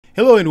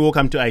Hello and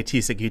welcome to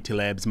IT Security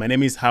Labs. My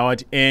name is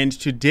Howard and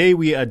today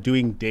we are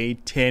doing day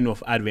 10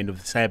 of Advent of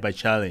the Cyber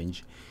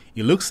Challenge.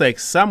 It looks like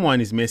someone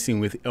is messing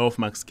with Elf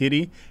Max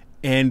Kitty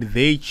and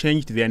they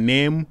changed their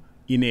name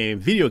in a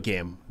video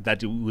game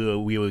that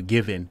we were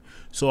given.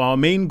 So our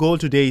main goal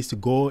today is to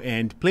go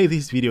and play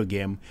this video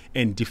game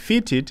and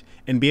defeat it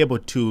and be able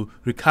to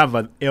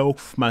recover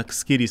Elf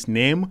Max Kitty's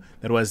name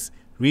that was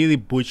really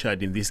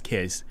butchered in this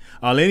case.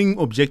 Our learning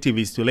objective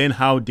is to learn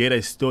how data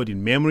is stored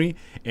in memory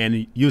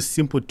and use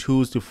simple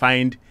tools to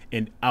find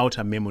and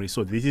alter memory.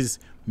 So this is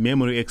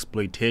memory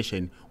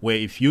exploitation, where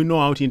if you know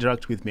how to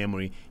interact with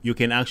memory, you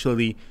can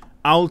actually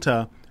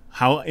alter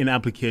how an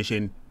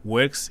application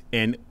works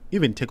and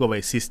even take over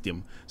a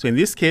system. So in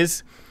this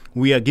case,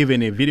 we are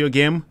given a video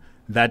game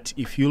that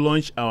if you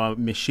launch our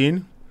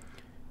machine,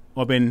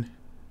 open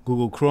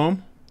Google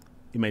Chrome,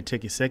 it might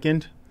take a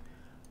second.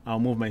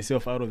 I'll move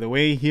myself out of the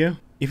way here.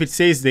 If it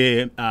says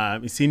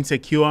it's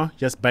insecure,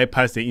 just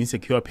bypass the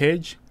insecure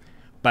page.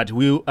 But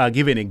we are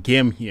given a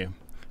game here.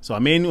 So our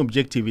main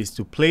objective is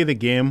to play the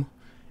game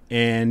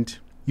and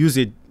use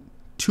a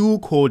tool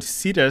called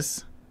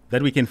CTF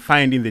that we can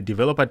find in the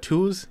developer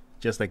tools,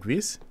 just like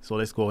this. So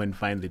let's go and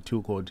find the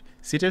tool called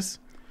CTF.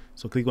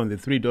 So click on the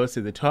three dots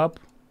at the top.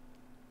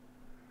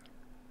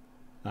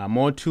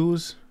 More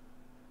tools,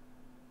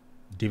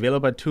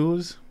 developer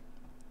tools.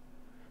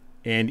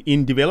 And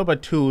in developer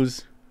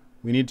tools,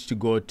 we need to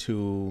go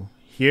to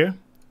here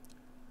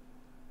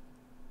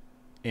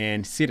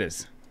and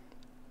CTF.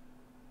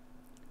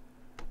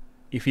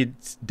 If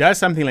it does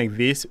something like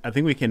this, I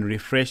think we can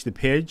refresh the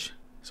page.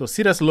 So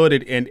CTF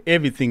loaded and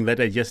everything that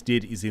I just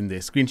did is in the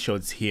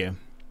screenshots here.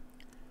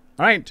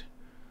 All right.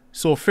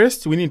 So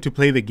first we need to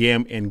play the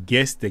game and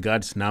guess the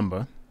guard's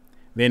number.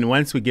 Then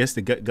once we guess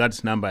the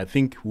guard's number, I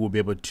think we'll be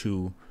able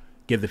to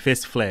get the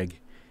first flag.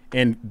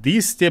 And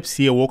these steps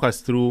here walk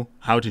us through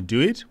how to do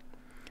it,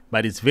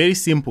 but it's very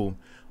simple.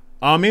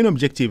 Our main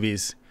objective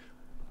is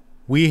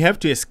we have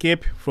to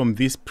escape from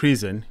this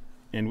prison,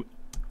 and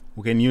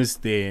we can use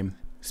the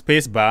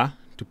space bar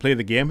to play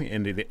the game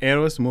and the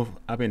arrows move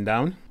up and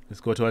down.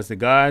 Let's go towards the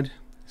guard.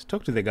 Let's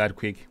talk to the guard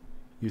quick.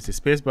 Use the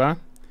space bar.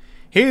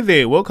 Hey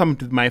there, welcome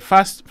to my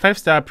first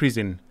 5-star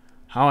prison.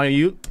 How are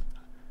you?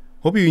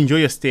 Hope you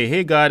enjoy your stay.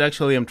 Hey guard,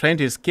 actually I'm trying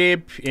to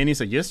escape. Any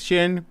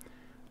suggestion?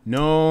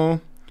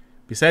 No.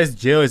 Besides,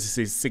 jail is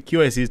as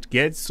secure as it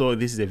gets, so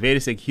this is a very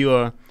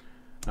secure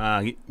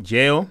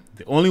jail.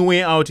 The only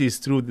way out is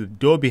through the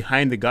door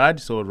behind the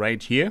guard, so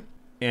right here.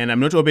 And I'm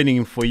not opening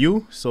it for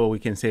you, so we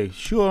can say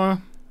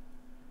sure.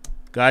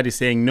 Guard is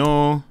saying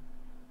no.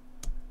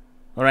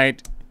 All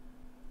right.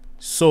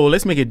 So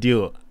let's make a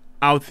deal.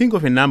 I'll think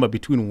of a number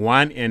between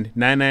 1 and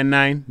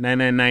 999,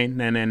 999,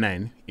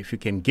 999. If you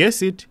can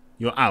guess it,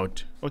 you're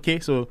out. Okay,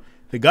 so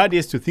the guard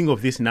has to think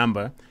of this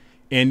number.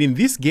 And in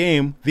this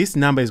game, this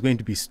number is going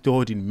to be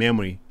stored in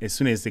memory. As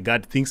soon as the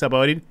guard thinks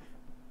about it,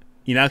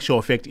 in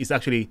actual fact, it's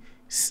actually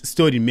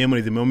stored in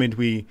memory the moment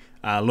we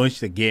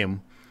launch the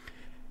game.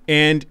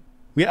 And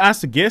we're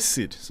asked to guess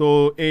it.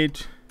 So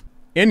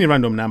any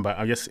random number,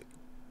 I'll just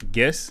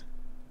guess.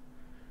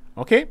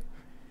 Okay.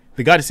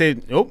 The guard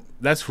said, oh,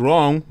 that's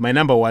wrong. My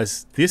number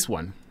was this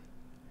one.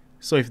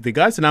 So if the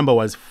guard's number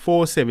was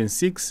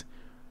 476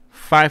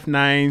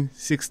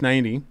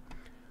 59690,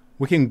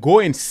 we can go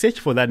and search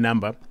for that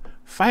number.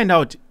 Find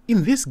out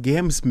in this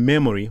game's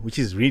memory, which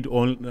is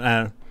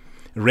RAM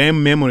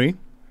memory,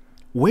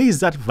 where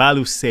is that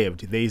value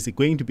saved? There is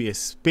going to be a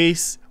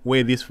space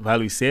where this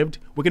value is saved.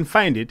 We can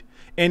find it,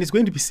 and it's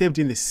going to be saved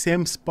in the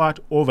same spot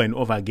over and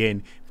over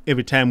again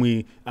every time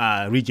we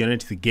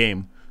regenerate the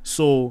game.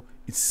 So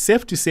it's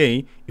safe to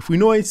say, if we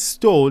know it's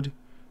stored,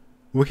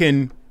 we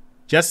can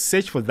just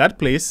search for that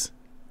place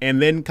and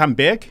then come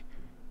back.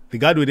 The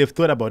guard would have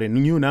thought about a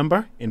new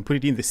number and put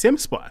it in the same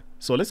spot.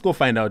 So let's go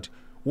find out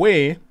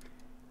where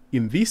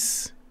in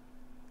this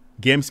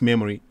game's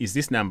memory is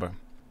this number.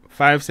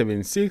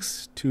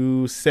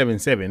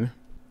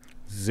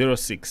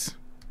 576-277-06.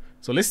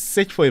 So let's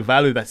search for a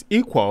value that's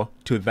equal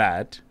to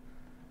that.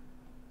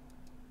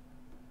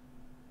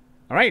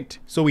 All right,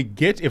 so we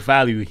get a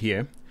value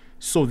here.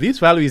 So this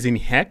value is in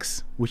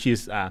hex, which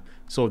is,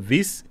 so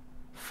this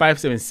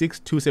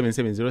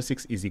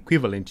 576-277-06 is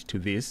equivalent to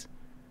this.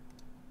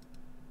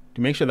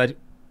 To make sure that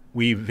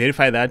we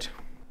verify that,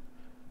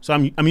 so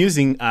I'm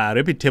using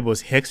repeat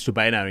tables hex to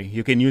binary.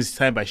 You can use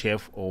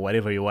CyberChef or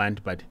whatever you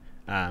want, but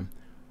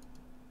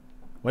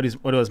what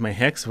was my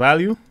hex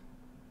value?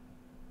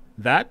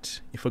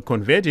 That if I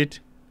convert it,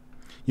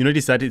 you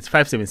notice that it's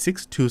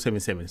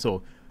 576-277.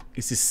 So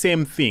it's the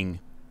same thing.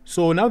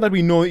 So now that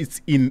we know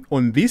it's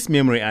on this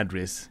memory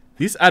address,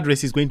 this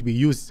address is going to be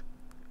used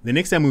the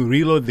next time we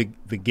reload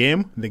the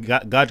game. The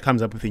guard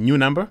comes up with a new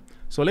number.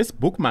 So let's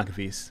bookmark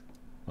this.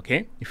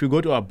 Okay, if we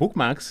go to our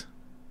bookmarks,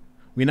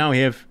 we now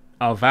have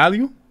our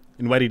value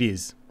and what it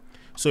is.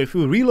 So if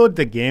we reload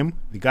the game,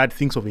 the guard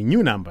thinks of a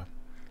new number.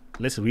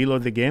 Let's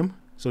reload the game.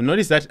 So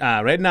notice that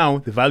right now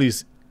the value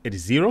is at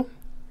 0.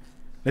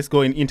 Let's go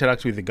and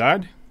interact with the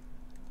guard.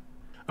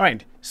 All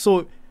right,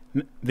 so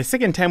the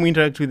second time we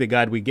interact with the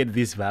guard, we get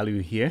this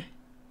value here.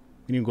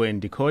 We need to go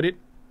and decode it.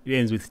 It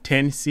ends with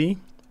 10C.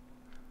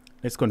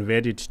 Let's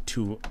convert it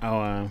to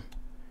our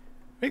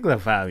regular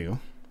value.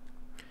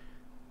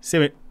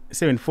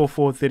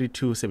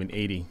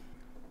 744,32,780.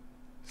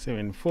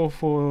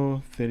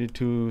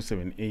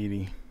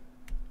 744,32,780.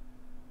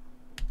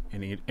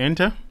 And hit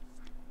enter.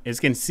 As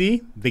you can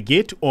see, the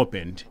gate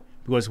opened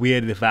because we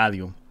had the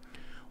value.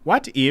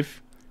 What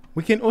if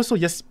we can also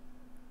just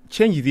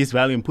change this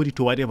value and put it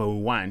to whatever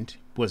we want,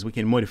 because we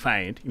can modify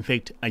it. In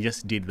fact, I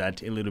just did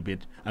that a little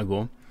bit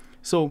ago.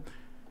 So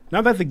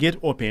now that the gate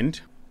opened,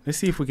 let's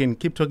see if we can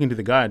keep talking to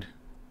the guard.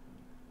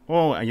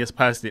 Oh, I just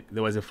passed it.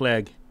 There was a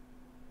flag.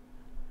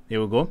 There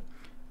we go.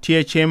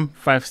 THM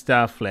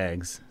 5-star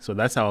flags. So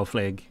that's our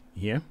flag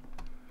here.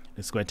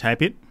 Let's go and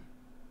type it.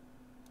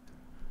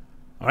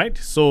 All right,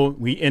 so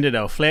we ended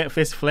our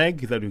first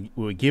flag that we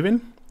were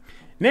given.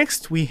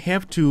 Next, we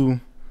have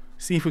to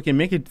see if we can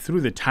make it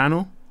through the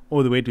tunnel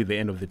all the way to the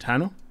end of the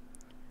tunnel.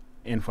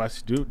 And for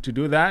us to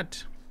do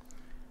that,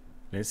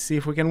 let's see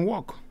if we can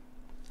walk.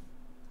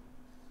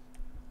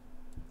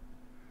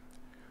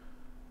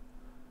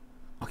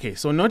 Okay,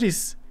 so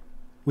notice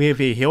we have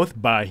a health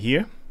bar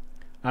here.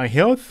 Our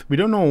health, we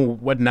don't know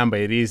what number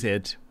it is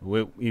at.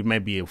 It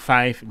might be a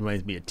 5, it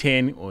might be a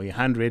 10 or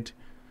 100%.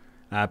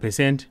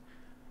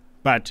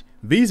 But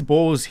these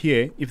balls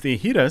here, if they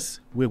hit us,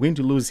 we're going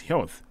to lose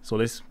health. So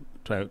let's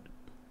try.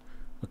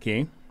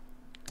 Okay,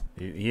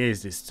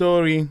 here's the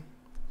story.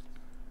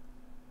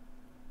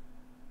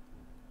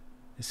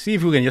 Let's see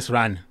if we can just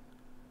run.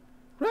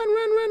 Run.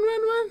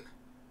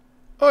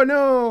 Oh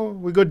no,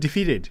 we got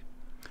defeated.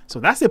 So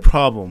that's a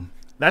problem.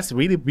 That's a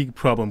really big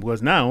problem,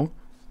 because now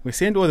we're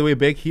sent all the way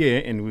back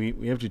here and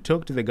we have to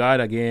talk to the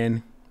guard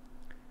again.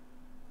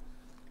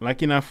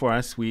 Lucky enough for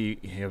us, we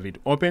have it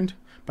opened.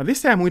 But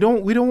this time we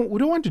don't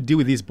want to deal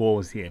with these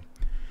balls here.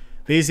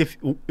 There's a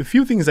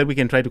few things that we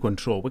can try to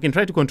control. We can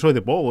try to control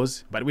the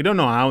balls, but we don't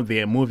know how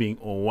they are moving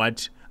or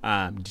what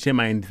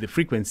determined the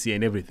frequency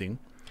and everything.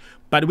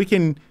 But we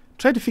can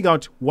try to figure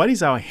out what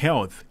is our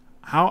health.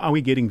 How are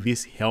we getting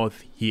this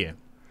health here?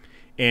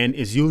 And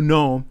as you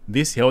know,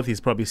 this health is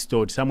probably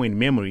stored somewhere in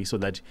memory, so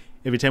that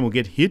every time we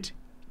get hit,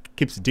 it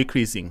keeps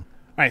decreasing.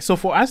 All right, so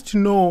for us to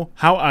know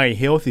how our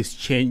health is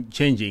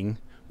changing,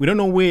 we don't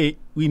know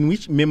in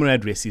which memory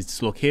address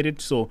it's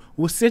located, so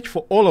we'll search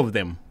for all of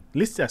them.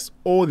 List us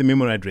all the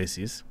memory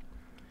addresses.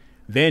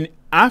 Then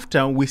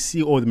after we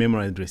see all the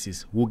memory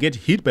addresses, we'll get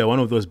hit by one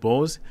of those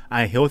balls,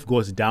 our health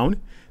goes down.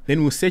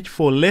 Then we'll search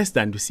for less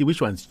than to see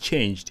which one's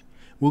changed.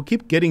 We'll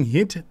keep getting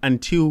hit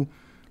until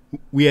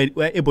we are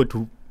able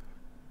to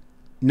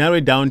narrow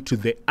it down to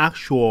the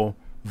actual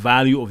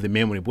value of the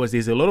memory, because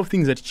there's a lot of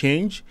things that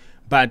change,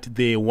 but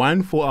the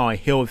one for our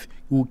health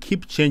will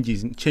keep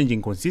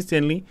changing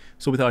consistently.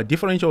 So with our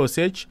differential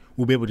search,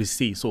 we'll be able to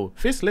see. So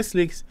first, let's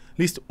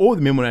list all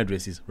the memory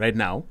addresses right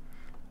now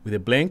with a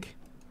blank,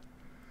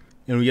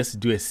 and we just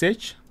do a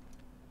search.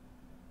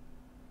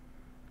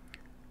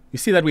 You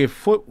see that we have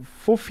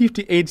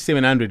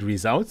 458,700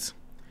 results.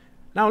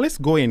 Now let's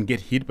go and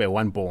get hit by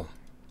one ball.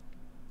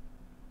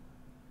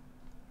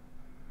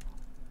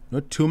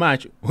 Not too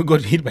much. We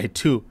got hit by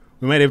 2.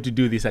 We might have to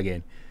do this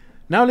again.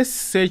 Now let's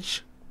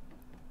search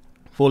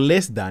for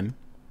less than,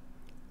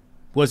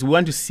 because we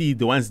want to see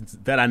the ones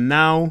that are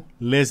now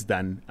less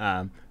than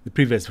the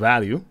previous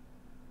value.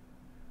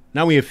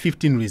 Now we have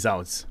 15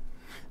 results.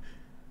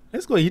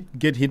 Let's go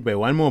get hit by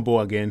one more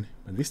ball again,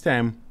 but this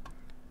time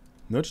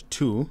not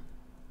 2.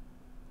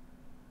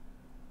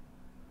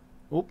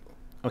 Oh,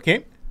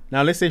 okay.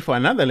 Now let's search for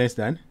another less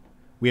than.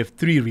 We have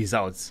 3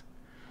 results.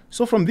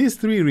 So from these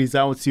 3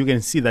 results, you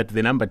can see that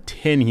the number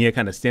 10 here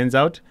kind of stands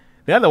out.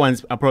 The other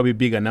ones are probably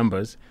bigger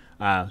numbers.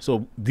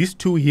 So these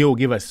 2 here will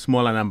give us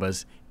smaller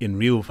numbers in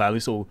real value.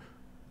 So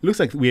it looks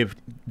like we have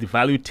the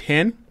value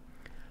 10.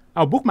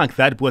 I'll bookmark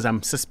that because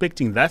I'm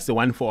suspecting that's the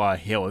one for our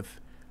health.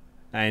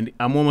 And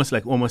I'm almost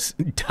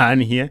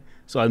done here.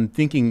 So I'm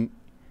thinking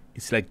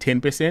it's like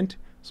 10%.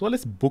 So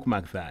let's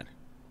bookmark that.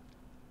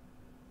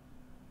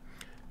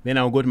 Then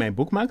I'll go to my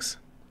bookmarks.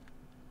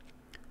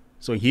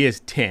 So here's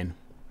 10.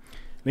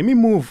 Let me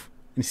move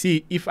and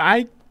see if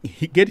I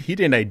get hit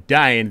and I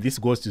die and this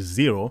goes to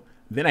 0,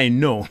 then I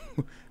know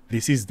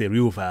this is the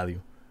real value.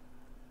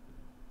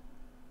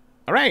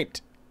 All right.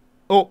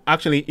 Oh,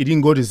 actually, it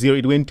didn't go to 0.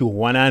 It went to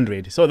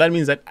 100. So that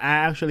means that I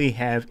actually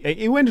have,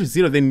 it went to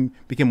 0, then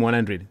became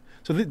 100.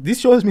 So this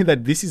shows me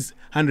that this is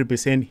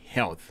 100%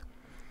 health.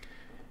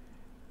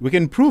 We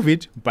can prove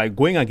it by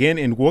going again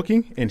and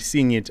walking and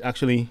seeing it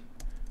actually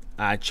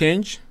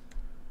change.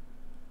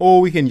 Or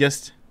we can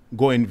just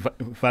go and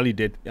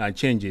validate,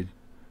 change it.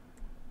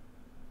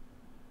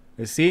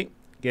 Let's see,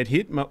 get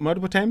hit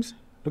multiple times.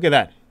 Look at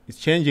that, it's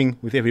changing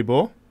with every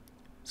ball.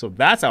 So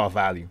that's our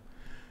value.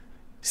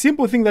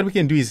 Simple thing that we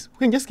can do is we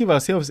can just give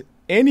ourselves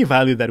any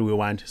value that we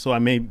want. So I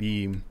may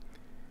be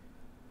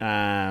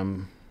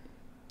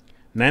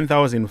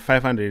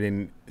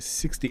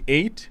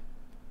 9,568.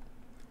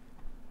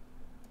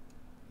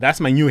 That's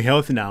my new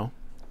health now.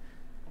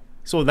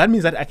 So that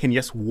means that I can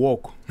just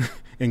walk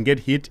and get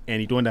hit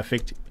and it won't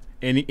affect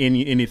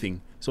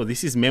anything. So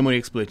this is memory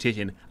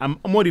exploitation. I'm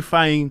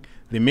modifying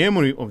the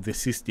memory of the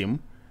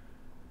system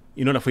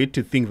in order for it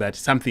to think that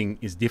something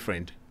is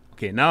different.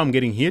 Okay, now I'm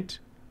getting hit.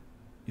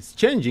 It's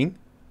changing,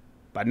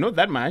 but not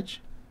that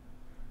much.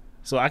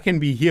 So I can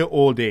be here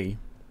all day.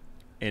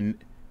 And,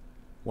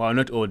 well,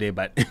 not all day,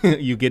 but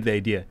you get the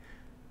idea.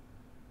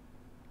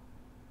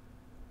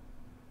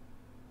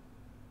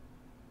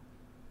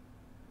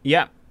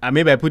 Yeah,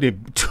 maybe I put a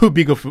too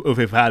big of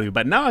a value,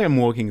 but now I am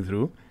walking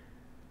through.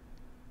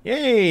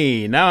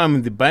 Yay! Now I'm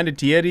in the bandit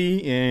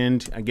theory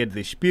and I get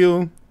the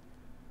spiel.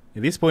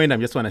 At this point, I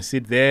just want to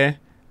sit there.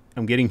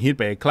 I'm getting hit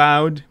by a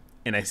cloud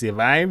and I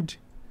survived.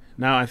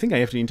 Now I think I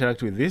have to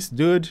interact with this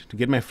dude to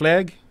get my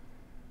flag.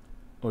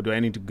 Or do I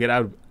need to get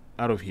out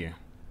of here?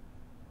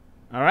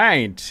 All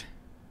right.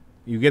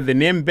 You get the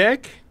name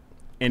back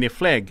and a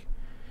flag.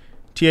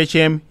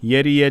 THM,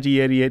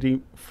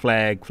 Yeti,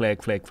 flag.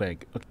 Okay.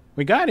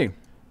 We got it.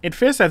 At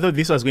first, I thought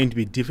this was going to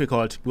be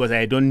difficult because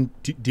I don't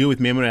deal with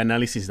memory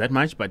analysis that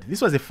much, but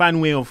this was a fun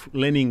way of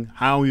learning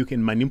how you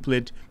can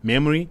manipulate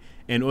memory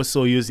and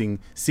also using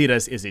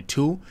CTF as a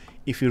tool.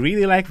 If you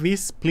really like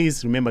this,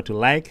 please remember to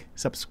like,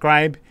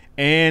 subscribe,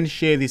 and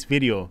share this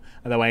video.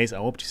 Otherwise, I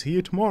hope to see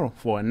you tomorrow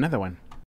for another one.